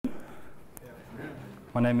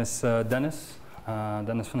My name is Dennis van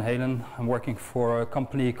Halen. I'm working for a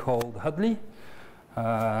company called Huddly,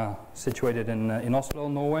 situated in Oslo,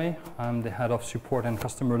 Norway. I'm the head of support and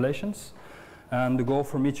customer relations. And the goal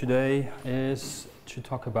for me today is to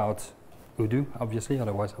talk about Odoo, obviously,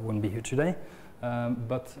 otherwise I wouldn't be here today.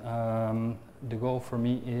 The goal for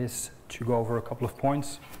me is to go over a couple of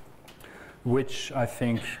points which I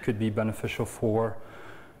think could be beneficial for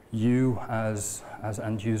you as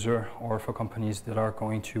end user, or for companies that are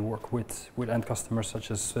going to work with end customers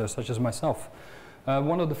such as myself.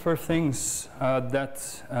 One of the first things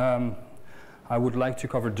that I would like to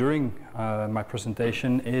cover during my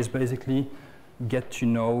presentation is basically get to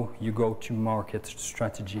know your go-to-market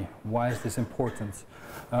strategy. Why is this important?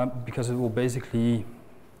 Because it will basically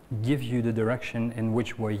give you the direction in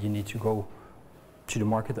which way you need to go to the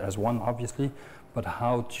market as one, obviously, but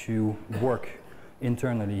how to work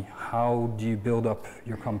internally. How do you build up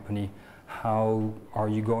your company? How are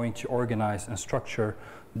you going to organize and structure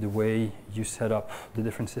the way you set up the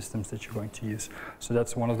different systems that you're going to use? So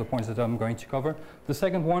that's one of the points that I'm going to cover. The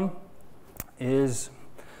second one is,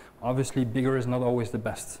 obviously, bigger is not always the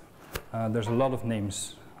best. There's a lot of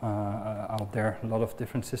names out there, a lot of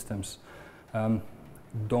different systems.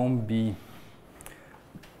 Don't be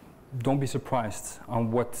surprised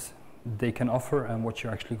on what they can offer and what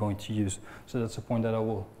you're actually going to use. So that's a point that I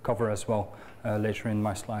will cover as well later in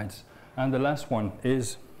my slides. And the last one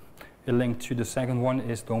is a link to the second one,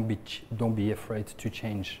 is don't be afraid to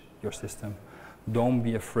change your system. Don't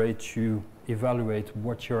be afraid to evaluate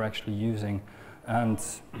what you're actually using and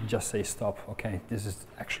just say stop. Okay, this is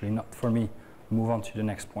actually not for me. Move on to the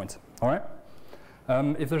next point. All right?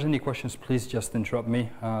 If there's any questions, please just interrupt me.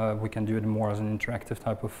 We can do it more as an interactive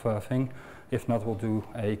type of thing. If not, we'll do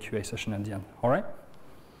a QA session at the end. All right?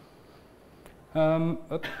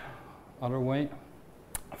 Other way.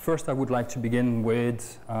 First, I would like to begin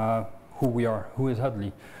with who we are. Who is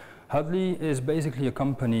Huddly? Huddly is basically a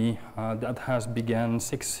company that has begun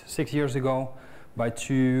six years ago by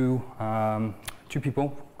two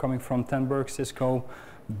people coming from Tenberg, Cisco,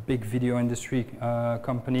 big video industry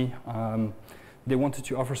company. They wanted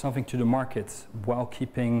to offer something to the market while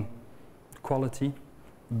keeping quality,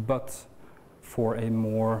 but for a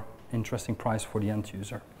more interesting price for the end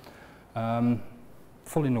user.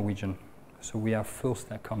 Fully Norwegian, so we are full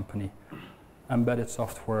stack company. Embedded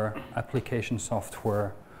software, application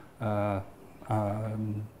software,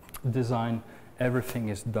 design, everything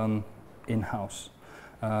is done in-house.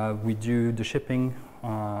 We do the shipping,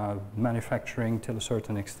 manufacturing to a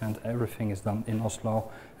certain extent. Everything is done in Oslo,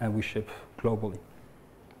 and we ship globally.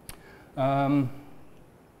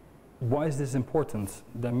 Why is this important?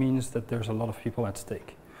 That means that there's a lot of people at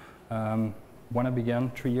stake. When I began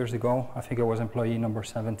 3 years ago, I think I was employee number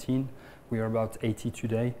 17. We are about 80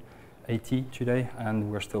 today,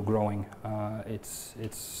 and we're still growing. It's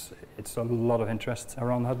a lot of interest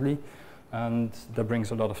around Huddly, and that brings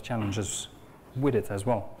a lot of challenges with it as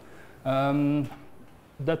well.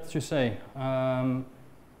 That to say,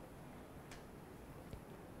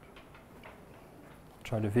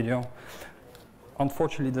 try the video.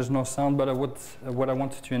 Unfortunately, there's no sound, but what I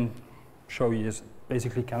wanted to show you is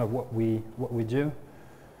basically kind of what we do.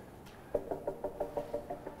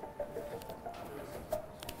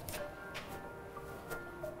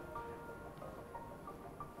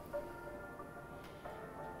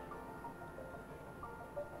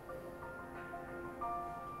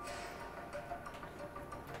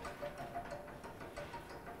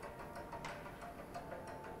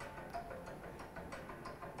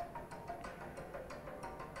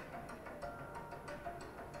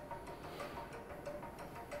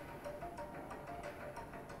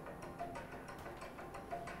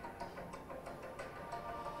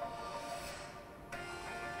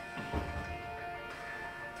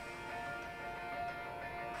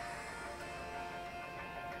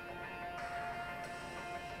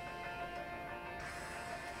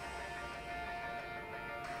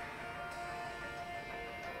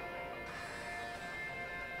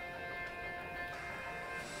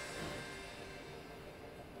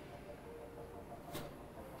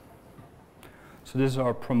 So this is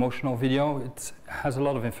our promotional video. It has a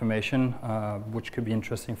lot of information, which could be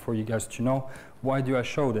interesting for you guys to know. Why do I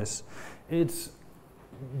show this? It's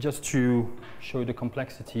just to show you the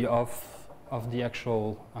complexity of the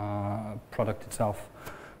actual product itself.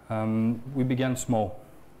 We began small.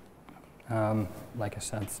 Like I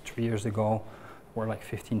said, 3 years ago, we're like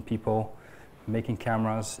 15 people making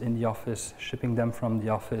cameras in the office, shipping them from the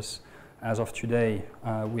office. As of today,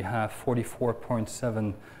 we have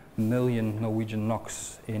 44.7 million Norwegian NOK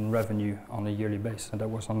in revenue on a yearly basis, and that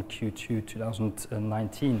was on Q2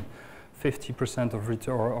 2019. 50% of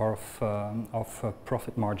return or of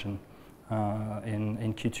profit margin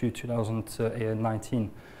in Q2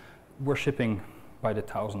 2019. We're shipping by the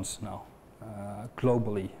thousands now,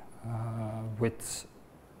 globally, with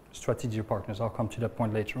strategic partners. I'll come to that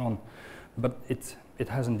point later on. But it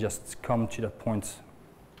hasn't just come to that point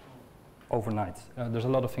overnight. There's a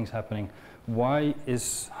lot of things happening. Why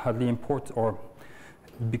is Huddly important or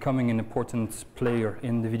becoming an important player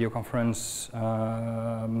in the video conference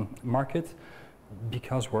market?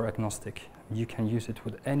 Because we're agnostic. You can use it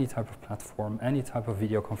with any type of platform, any type of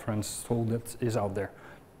video conference tool that is out there.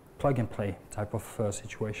 Plug and play type of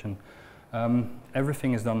situation.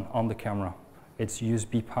 Everything is done on the camera. It's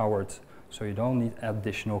USB powered, so you don't need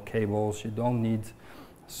additional cables, you don't need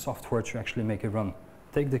software to actually make it run.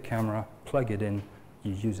 Take the camera, plug it in,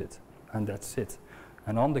 you use it, and that's it.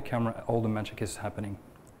 And on the camera, all the magic is happening.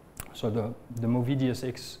 So the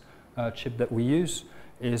MoviDSX chip that we use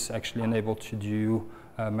is actually enabled to do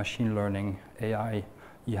machine learning, AI.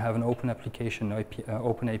 You have an open application,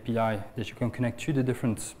 open API that you can connect to the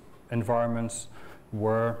different environments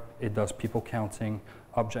where it does people counting,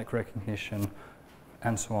 object recognition,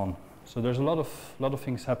 and so on. So there's a lot of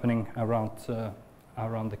things happening around the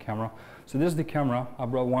camera. So this is the camera. I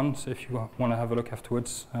brought one, so if you want to have a look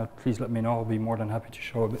afterwards, please let me know. I'll be more than happy to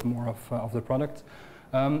show a bit more of the product.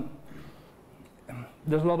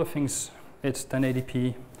 There's a lot of things. It's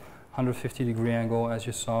 1080p, 150-degree angle, as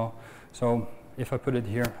you saw. So if I put it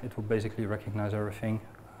here, it will basically recognize everything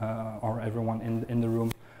or everyone in the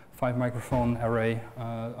room. 5 microphone array,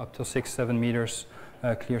 up to 6-7 meters,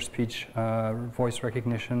 clear speech, voice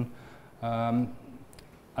recognition.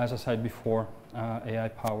 As I said before, AI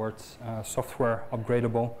powered, software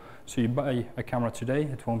upgradable. So you buy a camera today,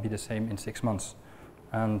 it won't be the same in 6 months.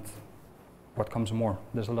 And what comes more?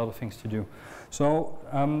 There's a lot of things to do. So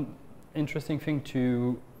interesting thing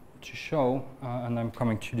to show, and I'm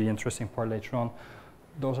coming to the interesting part later on,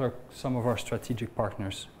 those are some of our strategic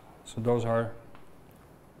partners. So those are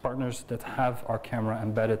partners that have our camera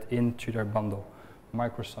embedded into their bundle.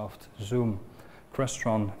 Microsoft, Zoom,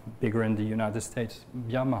 Crestron, bigger in the United States,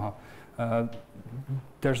 Yamaha.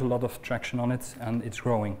 There's a lot of traction on it and it's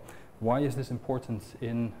growing. Why is this important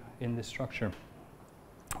in this structure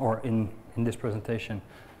or in this presentation?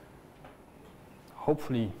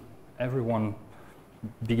 Hopefully everyone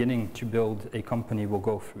beginning to build a company will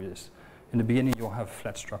go through this. In the beginning you'll have a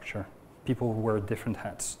flat structure. People wear different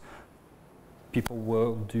hats. People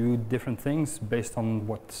will do different things based on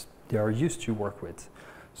what they are used to work with.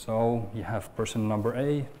 So you have person number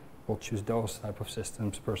A will choose those type of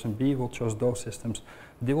systems, person B will choose those systems.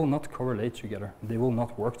 They will not correlate together, they will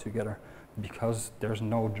not work together because there's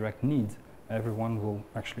no direct need. Everyone will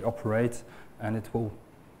actually operate and it will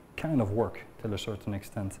kind of work till a certain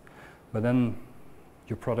extent. But then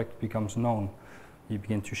your product becomes known, you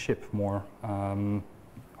begin to ship more,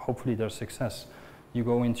 hopefully there's success. You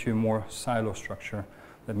go into a more silo structure.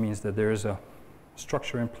 That means that there is a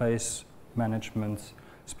structure in place, management,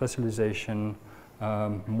 specialization,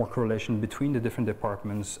 more correlation between the different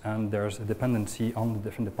departments, and there's a dependency on the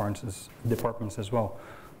different departments as well.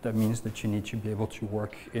 That means that you need to be able to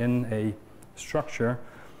work in a structure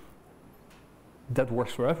that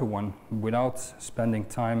works for everyone without spending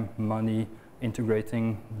time, money,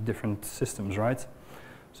 integrating different systems, right?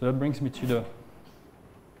 So that brings me to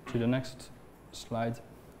the next slide.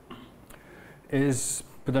 Is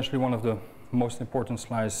potentially one of the most important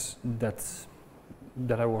slides that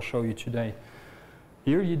I will show you today.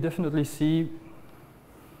 Here you definitely see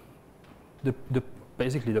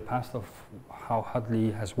basically the past of how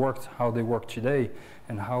Huddly has worked, how they work today,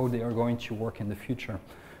 and how they are going to work in the future.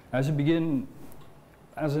 As you begin,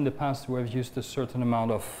 as in the past, we have used a certain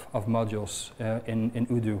amount of modules in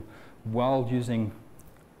Odoo, while using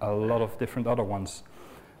a lot of different other ones.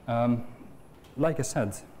 Like I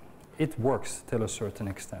said, it works till a certain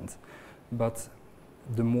extent, but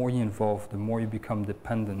the more you involve, the more you become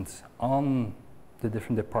dependent on the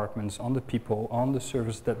different departments, on the people, on the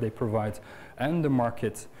service that they provide, and the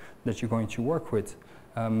market that you're going to work with,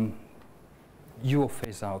 you will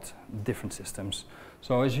phase out different systems.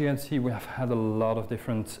 So as you can see, we have had a lot of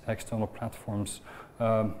different external platforms.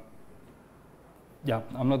 Yeah,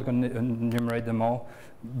 I'm not going to enumerate them all,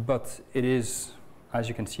 but it is, as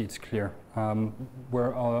you can see, it's clear.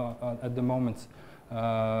 We're at the moment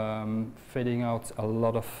fading out a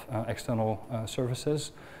lot of external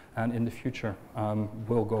services, and in the future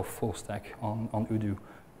we'll go full stack on Odoo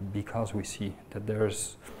because we see that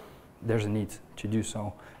there's a need to do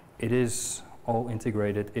so. It is all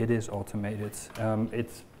integrated, it is automated,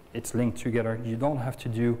 it's linked together. You don't have to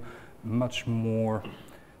do much more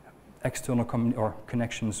external or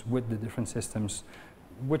connections with the different systems,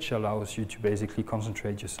 which allows you to basically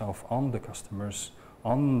concentrate yourself on the customers,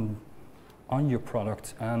 on your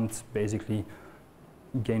product, and basically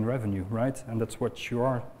gain revenue, right? And that's what you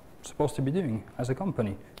are supposed to be doing as a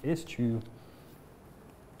company, is to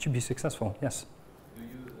be successful. Yes. Do you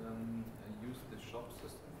use the shop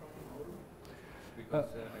system from Odoo? Because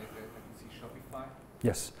I can see Shopify.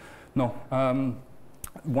 Yes. No.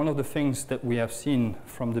 One of the things that we have seen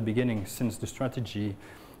from the beginning since the strategy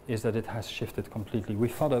is that it has shifted completely. We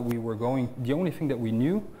thought that we were the only thing that we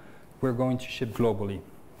knew, we're going to ship globally,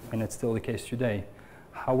 and it's still the case today.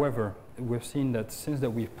 However, we've seen that since that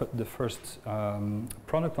we've put the first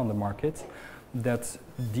product on the market, that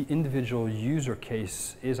the individual user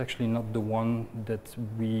case is actually not the one that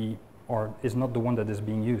is not the one that is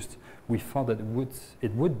being used. We thought that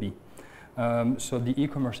it would be. So the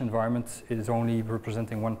e-commerce environment is only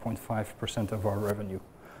representing 1.5% of our revenue.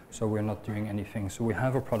 So we're not doing anything. So we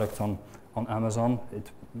have a product on Amazon.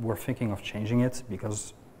 We're thinking of changing it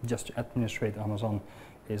because just to administrate Amazon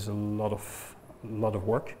is a lot of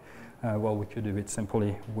work. Well, we could do it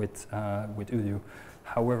simply with Odoo.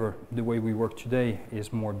 However, the way we work today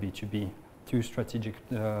is more B2B, 2 strategic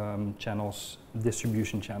channels,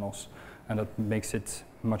 distribution channels, and that makes it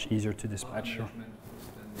much easier to dispatch.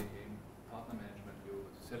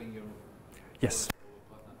 Yes.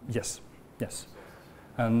 Yes. Yes.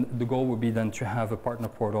 And the goal would be then to have a partner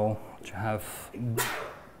portal, to have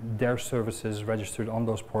their services registered on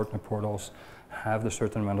those partner portals, have the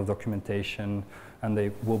certain amount of documentation, and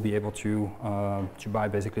they will be able to buy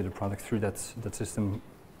basically the product through that system,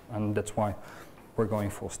 and that's why we're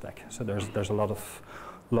going full stack. So there's a lot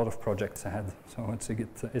of projects ahead. So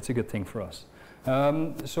it's a good thing for us.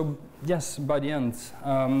 So yes, by the end,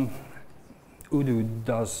 Odoo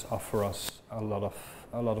does offer us a lot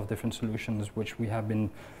of different solutions, which we have been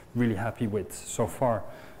really happy with so far.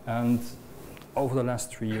 And over the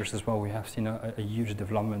last 3 years as well, we have seen a huge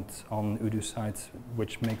development on Odoo's side,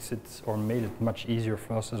 which makes it, or made it much easier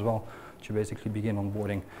for us as well to basically begin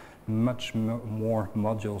onboarding much more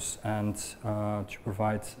modules and to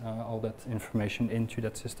provide all that information into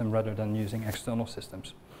that system rather than using external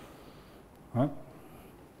systems. All right.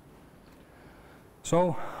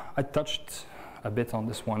 So I touched a bit on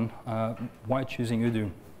this one. Why choosing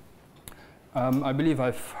Odoo? I believe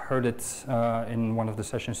I've heard it in one of the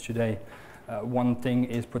sessions today. One thing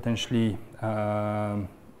is potentially,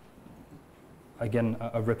 again,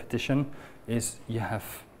 a repetition, is you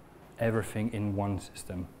have everything in one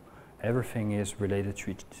system. Everything is related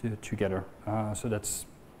together. So that's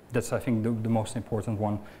I think the most important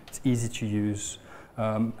one. It's easy to use,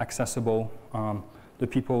 accessible. The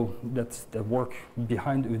people that work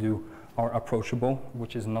behind Odoo are approachable,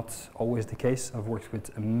 which is not always the case. I've worked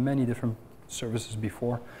with many different services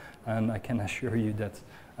before, and I can assure you that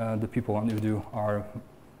the people on Odoo are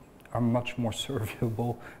much more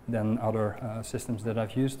serviceable than other systems that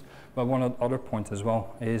I've used. But one other point as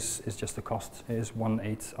well is just the cost. It is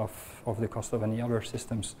 1/8 of the cost of any other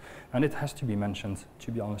systems, and it has to be mentioned,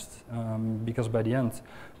 to be honest, because by the end,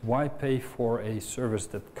 why pay for a service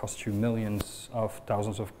that costs you millions of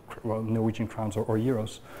thousands of Norwegian crowns or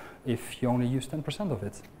euros if you only use 10% of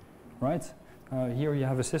it, right? Here you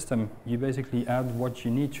have a system. You basically add what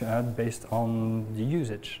you need to add based on the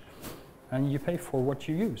usage, and you pay for what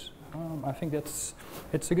you use. I think it's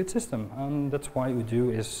a good system, and that's why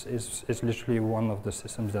Odoo is literally one of the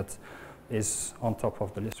systems that is on top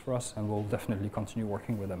of the list for us, and we'll definitely continue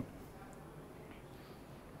working with them.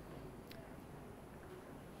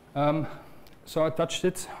 So I touched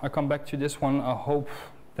it. I come back to this one. I hope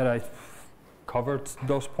that I covered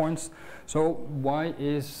those points. So why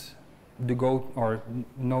is the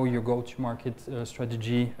know your go-to-market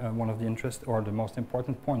strategy one of the interest or the most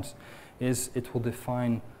important points? Is it will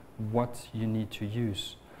define what you need to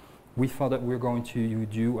use. We thought that we were going to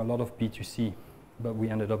do a lot of B2C, but we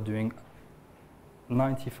ended up doing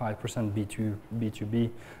 95%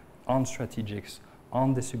 B2B on strategics,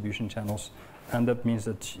 on distribution channels, and that means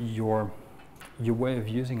that your way of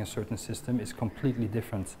using a certain system is completely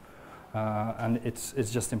different, and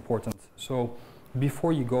it's just important. So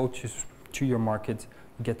before you go to your market,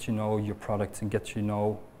 get to know your product and get to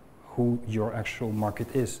know who your actual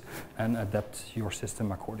market is, and adapt your system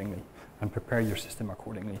accordingly and prepare your system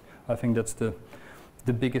accordingly. I think that's the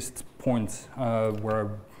biggest point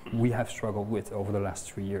where we have struggled with over the last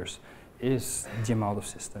 3 years is the amount of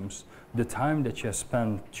systems. The time that you have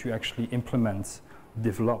spent to actually implement,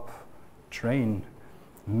 develop, train,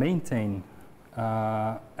 maintain,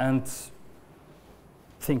 and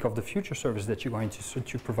think of the future service that you're going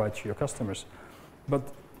to provide to your customers.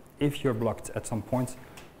 But if you're blocked at some point,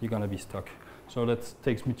 you're going to be stuck. So that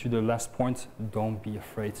takes me to the last point. Don't be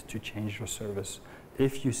afraid to change your service.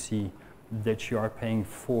 If you see that you are paying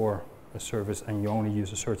for a service and you only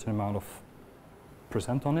use a certain amount of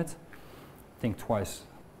 % on it, think twice.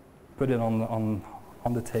 Put it on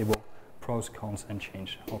the table, pros, cons, and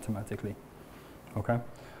change automatically. Okay?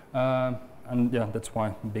 And yeah, that's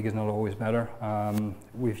why big is not always better.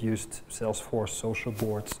 We've used SalesForce,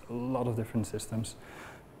 SocialBoards, a lot of different systems.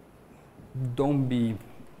 Don't be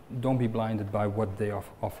blinded by what they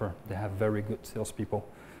offer. They have very good salespeople,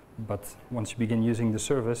 but once you begin using the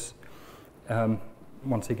service,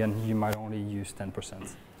 once again, you might only use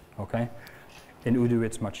 10%. Okay? In Odoo,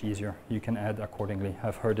 it's much easier. You can add accordingly.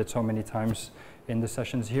 I've heard it so many times in the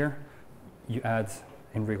sessions here. You add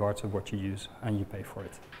in regards of what you use, and you pay for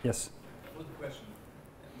it. Yes? One question.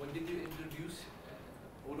 When did you introduce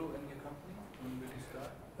Odoo in your company? When did you start?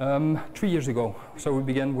 3 years ago. So we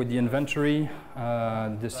began with the inventory,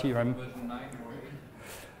 the CRM. Version 9 or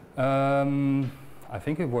 8? I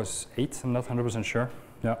think it was 8. I'm not 100% sure.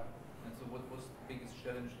 Yeah. And so what was the biggest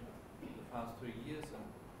challenge in the past 3 years?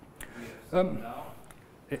 And we have now?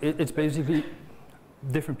 It's basically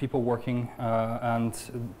different people working and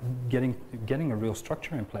getting a real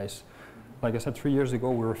structure in place. Like I said, 3 years ago,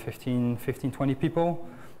 we were 15, 20 people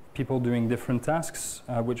doing different tasks,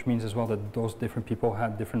 which means as well that those different people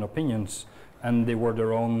had different opinions, and they were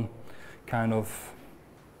their own kind of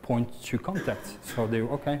point to contact. So they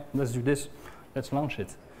were, okay, let's do this, let's launch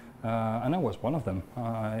it. And I was one of them,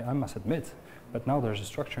 I must admit. But now there's a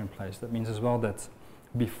structure in place. That means as well that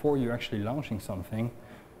before you're actually launching something,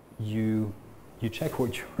 you check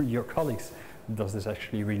with your colleagues, does this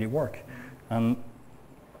actually really work? And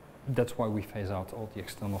that's why we phase out all the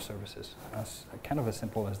external services, as kind of as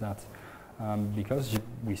simple as that, because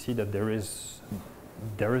we see that there is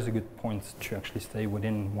a good point to actually stay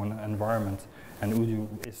within one environment, and Odoo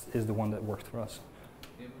is the one that worked for us.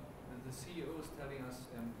 The CEO is telling us,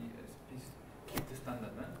 please keep the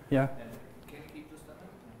standard, man. Yeah. Can you keep the standard?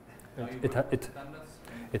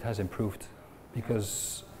 It has improved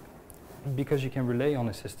because you can rely on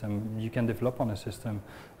a system, you can develop on a system,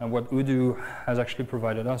 and what Odoo has actually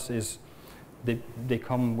provided us is they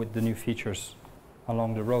come with the new features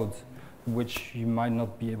along the road, which you might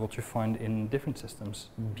not be able to find in different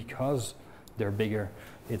systems because they're bigger.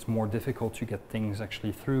 It's more difficult to get things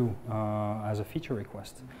actually through as a feature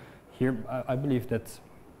request. Here, I believe that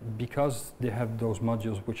because they have those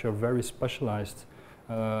modules which are very specialized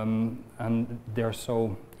and they're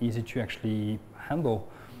so easy to actually handle,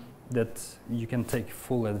 that you can take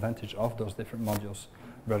full advantage of those different modules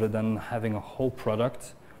rather than having a whole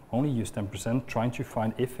product, only use 10%, trying to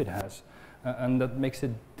find if it has. And that makes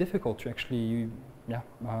it difficult to actually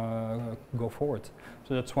go forward.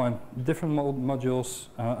 So that's why different modules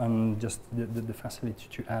and just the facility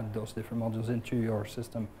to add those different modules into your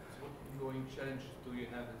system. So what ongoing challenge do you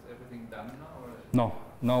have? Is everything done now? Or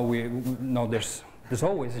No, there's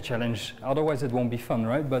always a challenge, otherwise it won't be fun,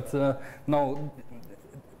 right? But no.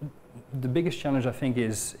 The biggest challenge, I think,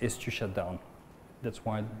 is to shut down. That's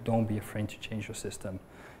why don't be afraid to change your system.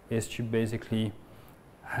 Is to basically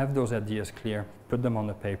have those ideas clear, put them on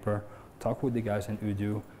the paper, talk with the guys in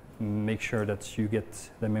Odoo, make sure that you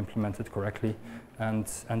get them implemented correctly, and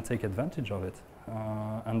take advantage of it.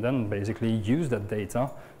 And then basically use that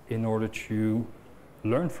data in order to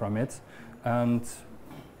learn from it and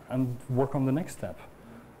work on the next step.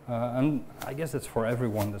 And I guess that's for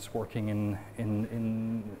everyone that's working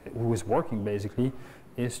who is working basically,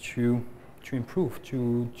 is to improve,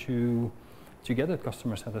 to get that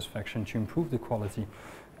customer satisfaction, to improve the quality,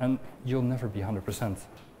 and you'll never be 100%.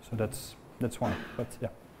 So that's why. But yeah,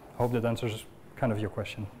 I hope that answers kind of your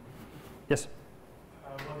question. Yes.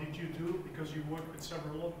 What did you do, because you worked with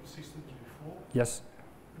several other systems before? Yes.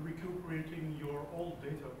 Recuperating your old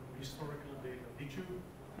data, historical data. Did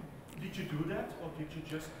you do that, or did you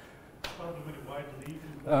just start with a wide leaf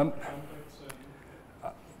and contacts?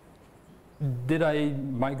 Did I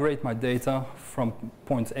migrate my data from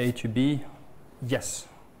point A to B? Yes,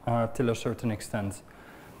 till a certain extent.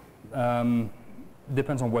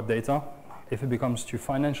 Depends on what data. If it becomes to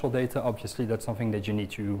financial data, obviously that's something that you need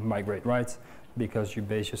to migrate, right? Because you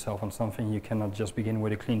base yourself on something, you cannot just begin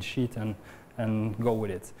with a clean sheet and go with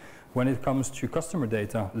it. When it comes to customer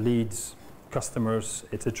data, leads, customers,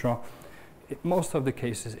 etc., most of the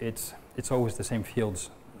cases it's always the same fields.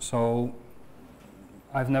 So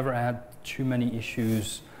I've never had too many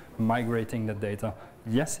issues migrating the data.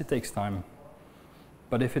 Yes, it takes time,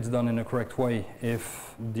 but if it's done in a correct way,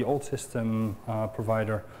 if the old system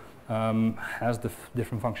provider has the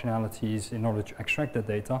different functionalities in order to extract the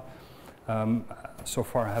data, So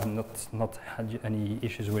far, I have not had any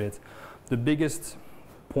issues with it. The biggest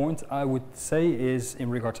point I would say is in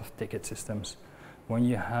regards of ticket systems. When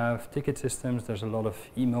you have ticket systems, there's a lot of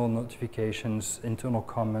email notifications, internal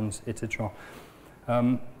comments, etc.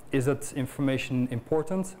 Is that information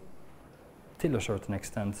important? Till a certain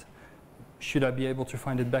extent. Should I be able to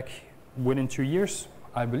find it back within 2 years?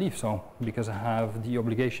 I believe so, because I have the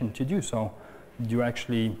obligation to do so. Do I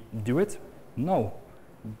actually do it? No,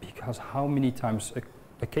 because how many times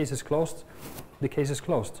a case is closed, the case is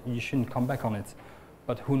closed. You shouldn't come back on it.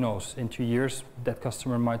 But who knows, in 2 years, that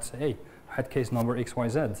customer might say, hey, I had case number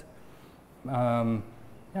XYZ.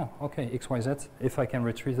 Yeah, okay, XYZ. If I can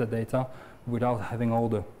retrieve the data without having all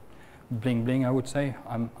the bling bling, I would say,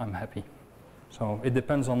 I'm happy. So it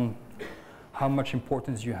depends on how much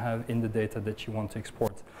importance you have in the data that you want to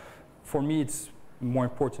export. For me, it's more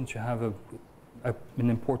important to have an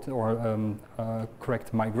important or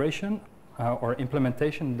correct migration or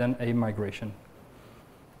implementation than a migration.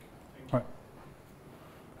 All right.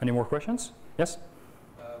 Any more questions? Yes?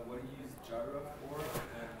 What do you use Jira for?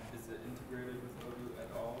 And is it integrated with Odoo at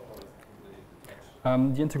all, or is it completely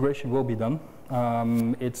detached? The integration will be done.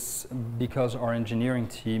 It's because our engineering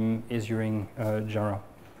team is using Jira.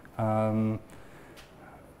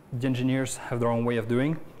 The engineers have their own way of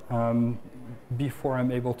doing. Before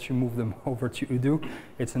I'm able to move them over to Odoo,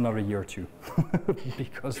 it's another year or two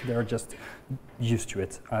because they're just used to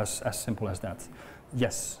it, as simple as that.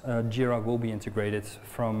 Yes, Jira will be integrated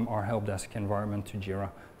from our help desk environment to Jira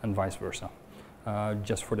and vice versa,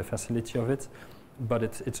 just for the facility of it. But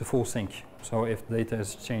it's a full sync. So if data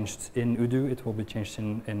is changed in Odoo, it will be changed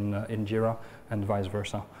in Jira and vice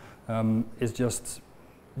versa. It's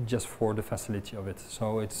just for the facility of it.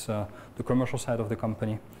 So it's the commercial side of the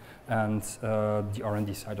company and the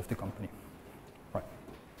R&D side of the company. Right.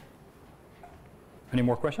 Any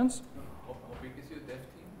more questions? How big is your dev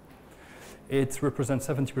team? It represents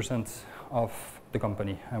 70% of the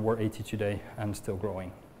company, and we're 80 today and still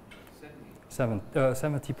growing.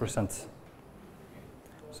 70%.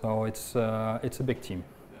 So it's a big team.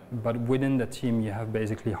 But within the team, you have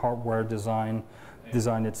basically hardware design,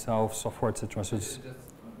 design itself, software, etc. So it's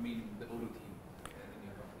The Odoo team in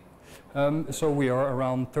your company? So we are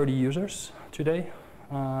around 30 users today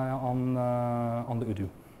on the Odoo.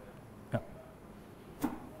 Yeah.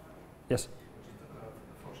 Yes. Just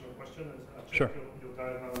a functional question. I Sure. checked your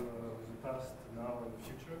diagram with the past, now, and the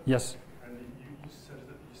future. Yes. And you said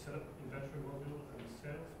that you set up inventory module and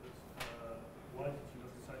sales, but why did you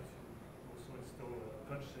not decide to also install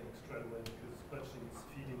purchasing straight away? Because purchasing is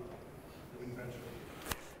feeding the inventory.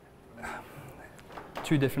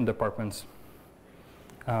 Two different departments,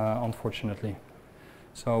 unfortunately.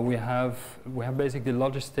 So we have basically the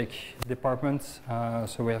logistic department.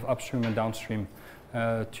 So we have upstream and downstream,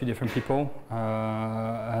 two different people.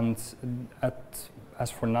 And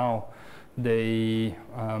as for now, they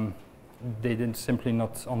did simply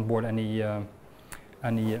not onboard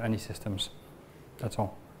any systems. That's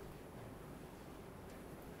all.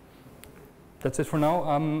 That's it for now.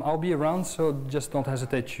 I'll be around, so just don't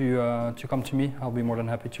hesitate to come to me. I'll be more than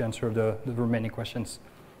happy to answer the remaining questions.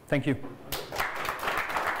 Thank you.